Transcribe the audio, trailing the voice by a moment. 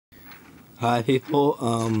Hi people.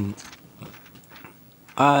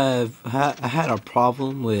 I had a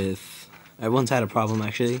problem with. I once had a problem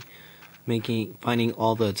actually, finding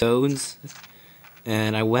all the toads,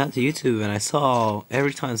 and I went to YouTube and I saw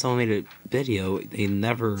every time someone made a video, they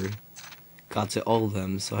never got to all of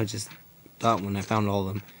them. So I just thought when I found all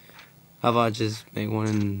of them, how about I just make one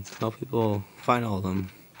and help people find all of them?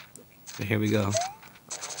 So here we go.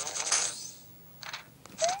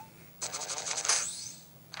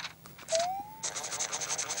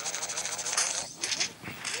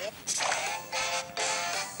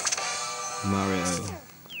 Mario.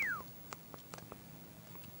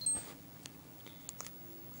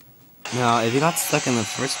 Now, if you got stuck in the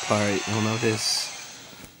first part, you'll notice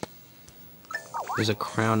there's a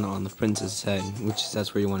crown on the princess's head,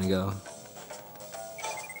 that's where you want to go.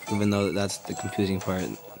 Even though that's the confusing part,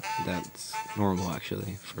 that's normal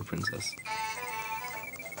actually for a princess.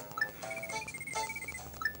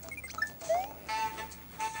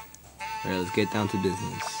 Alright, let's get down to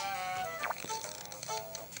business.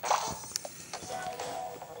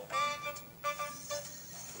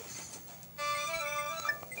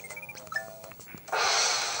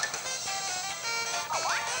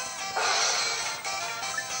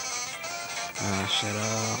 Ah, shut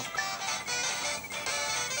up.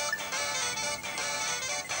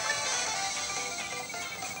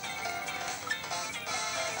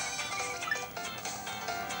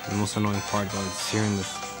 The most annoying part about it is hearing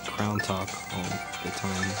this crown talk all the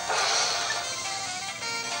time.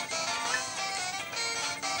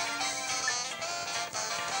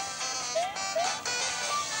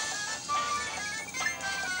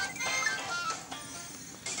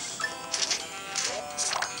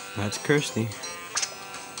 That's Kirsty,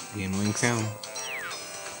 the annoying crown.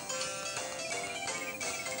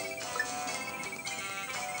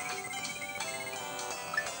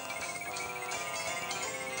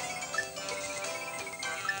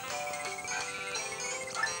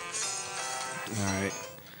 Alright.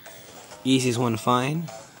 Easiest one to find.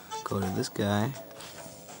 Go to this guy.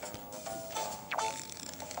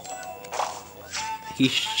 He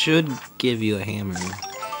should give you a hammer.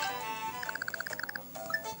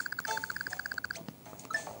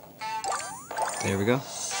 There we go.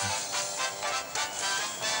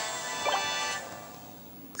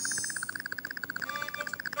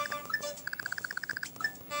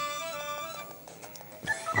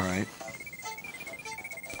 Alright.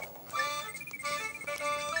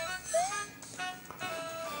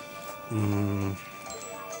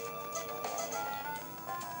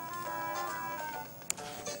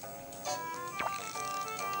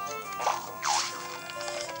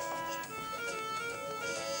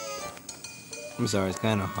 I'm sorry, it's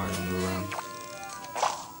kind of hard to move around.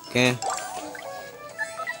 Okay.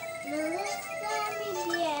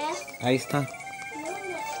 Ahí está.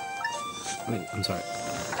 Wait, I'm sorry.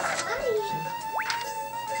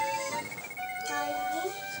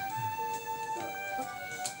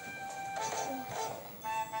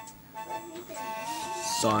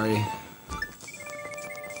 Sorry.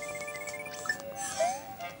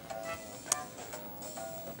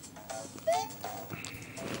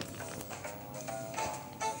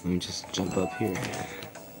 Let me just jump up here.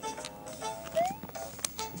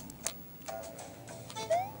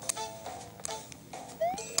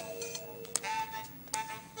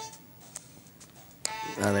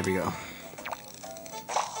 Ah, there we go.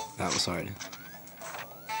 That was hard.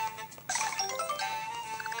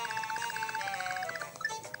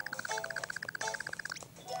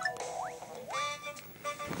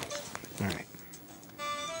 Alright.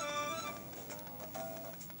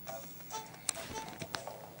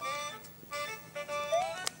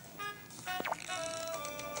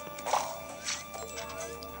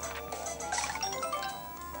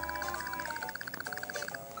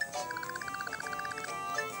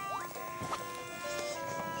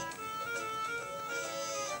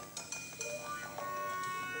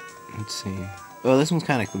 Let's see. Oh, this one's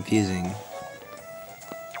kind of confusing.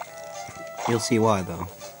 You'll see why, though.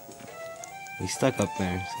 He's stuck up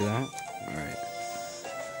there. See that? Alright.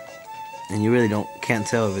 And you really can't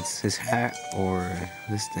tell if it's his hat or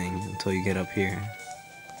this thing until you get up here.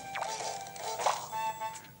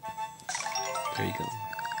 There you go.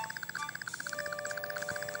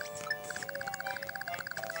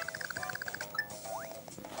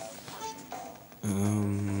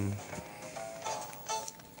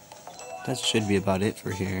 That should be about it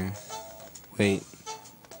for here. Wait.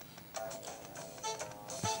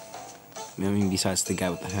 I mean, besides the guy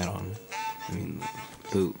with the hat on. I mean,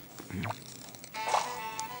 the boot.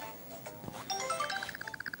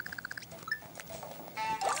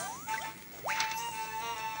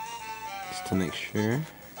 Just to make sure.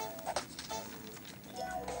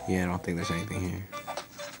 Yeah, I don't think there's anything here.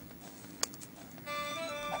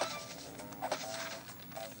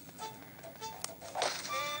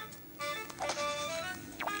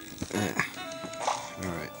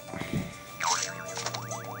 Alright.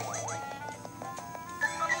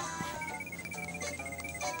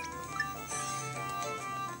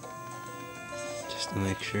 Just to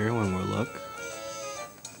make sure one more look.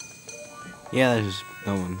 Yeah, there's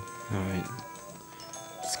no one. Alright.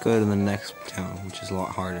 Let's go to the next town, which is a lot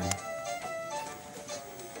harder.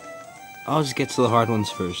 I'll just get to the hard ones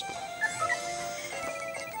first.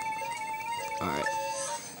 Alright.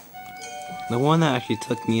 The one that actually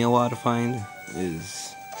took me a while to find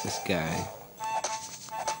is this guy.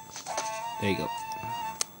 There you go.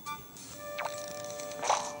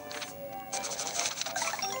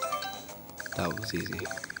 That was easy.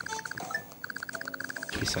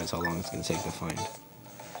 Besides how long it's gonna take to find.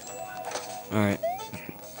 Alright.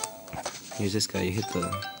 Here's this guy, you hit the...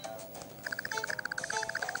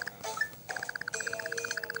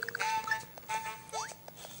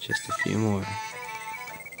 Just a few more.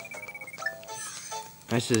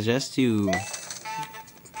 I suggest you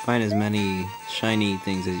find as many shiny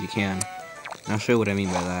things as you can. And I'll show you what I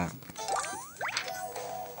mean by that.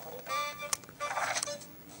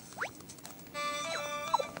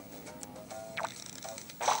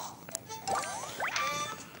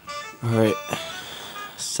 Alright.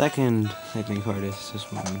 Second, I think, hardest,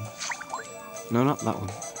 this one. No, not that one.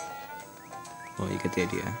 Well, you get the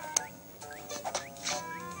idea.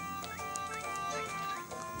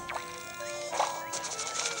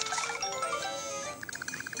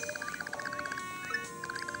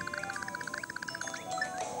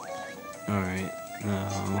 Alright,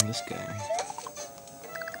 now this guy.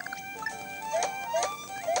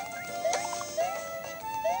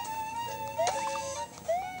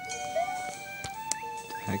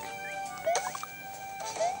 Heck.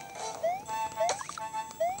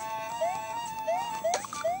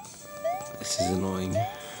 This is annoying.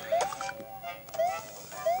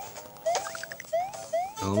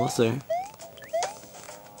 Almost there.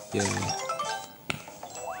 Yeah.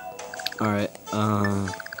 Alright,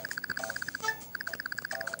 Alright.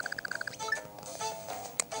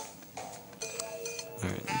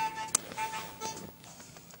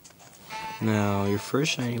 Now, your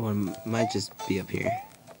first shiny one might just be up here.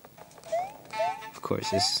 Of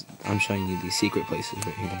course, I'm showing you these secret places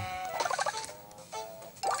right here.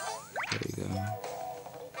 There you go.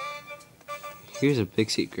 Here's a big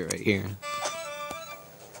secret right here.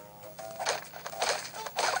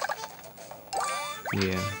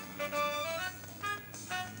 Yeah.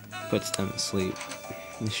 Puts them to sleep.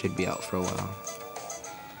 This should be out for a while.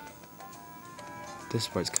 This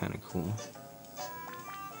part's kind of cool.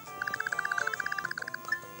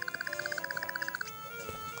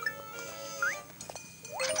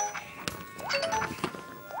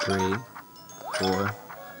 Three, 4,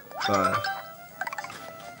 5.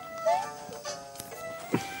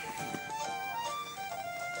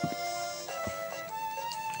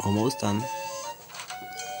 Almost done.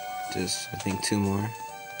 Just, I think, 2 more.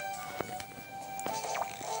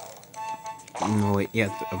 No, wait, yeah,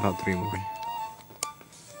 about 3 more.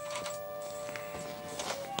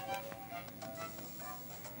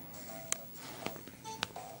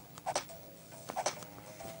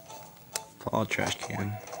 Fall trash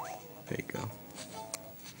can. There you go.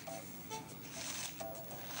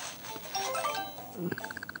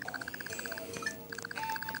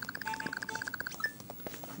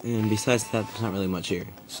 And besides that, there's not really much here,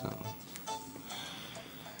 so...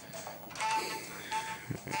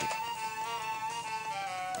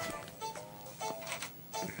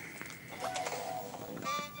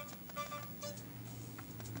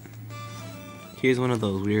 Here's one of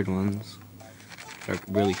those weird ones that are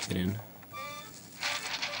really hidden.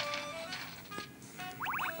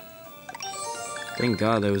 Thank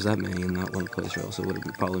God there was that many in that one place, or else it would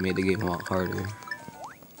have probably made the game a lot harder.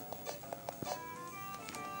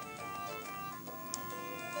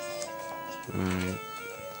 Alright.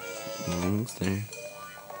 Almost there.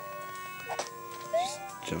 Just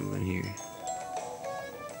jump in here.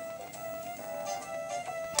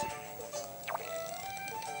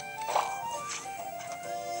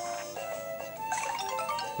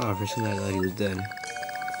 Oh, for some reason I thought he was dead.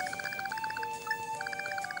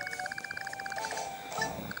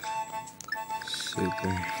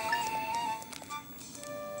 Super.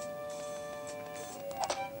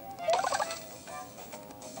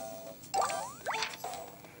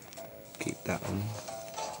 Keep that one.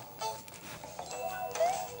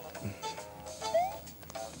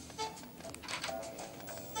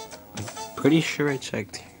 I'm pretty sure I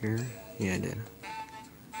checked here. Yeah, I did.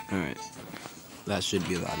 Alright. that should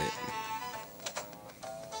be about it.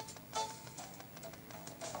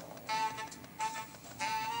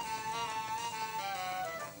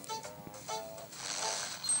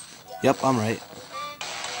 Yep, I'm right.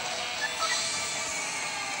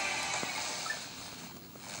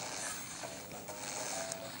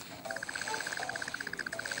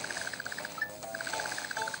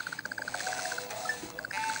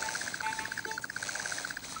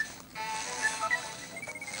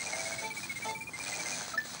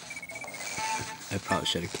 I probably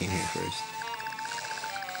should have came here first.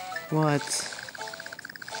 What?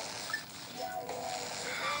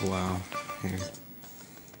 Wow. Here.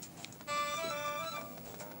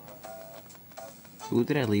 Who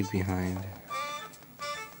did I leave behind?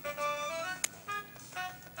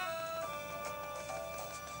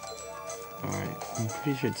 Alright, I'm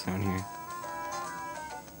pretty sure it's down here.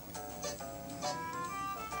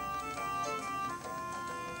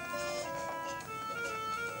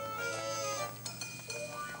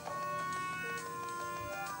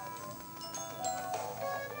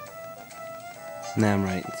 Nah, I'm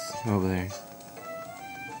right. It's over there.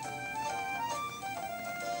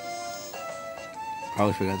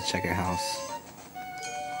 Probably forgot to check our house.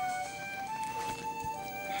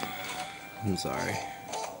 I'm sorry.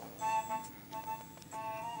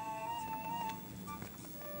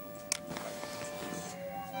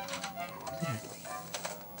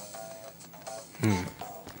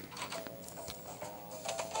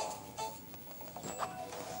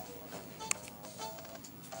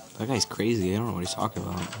 That guy's crazy. I don't know what he's talking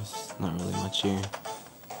about. There's not really much here.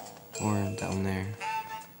 Or down there.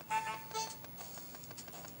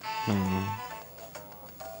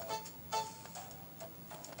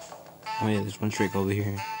 Oh yeah, there's one trick over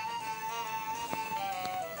here.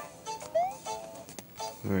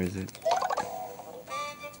 Where is it?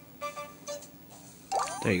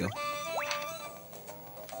 There you go.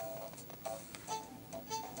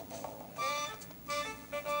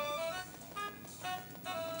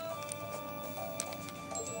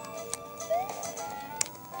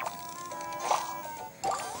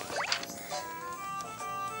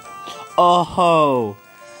 Oh ho!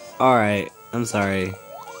 Alright, I'm sorry.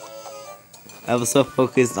 I was so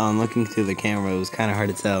focused on looking through the camera, it was kind of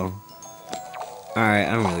hard to tell. Alright,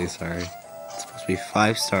 I'm really sorry. It's supposed to be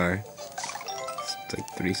 5-star. It's like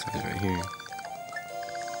 3 stars right here.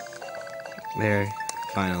 There,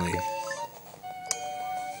 finally.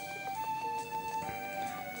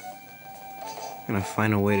 I'm gonna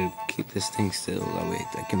find a way to keep this thing still, that way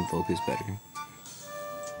I can focus better.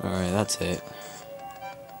 Alright, that's it.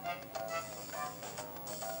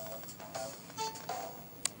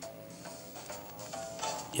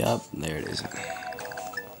 Yup, there it is.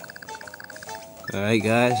 Alright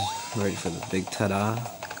guys, ready for the big ta-da.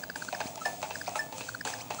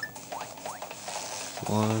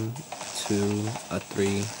 1, 2,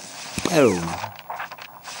 3. Boom!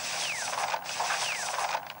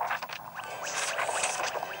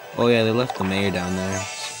 Oh yeah, they left the mayor down there,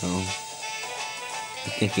 so I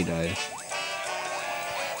think he died.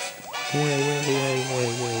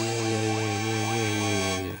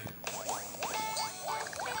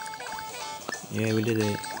 Yeah, we did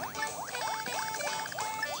it.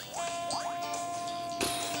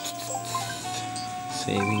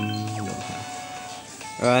 Saving.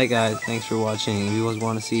 Alright guys, thanks for watching. If you guys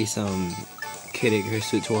want to see some Kid Icarus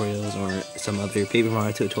tutorials or some other Paper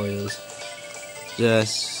Mario tutorials,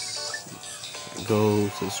 just go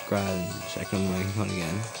subscribe and check on my account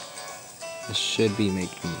again. I should be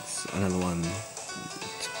making another one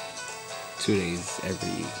 2 days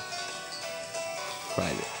every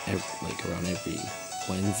Friday, like around every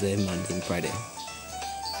Wednesday, Monday, and Friday.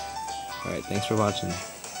 Alright, thanks for watching.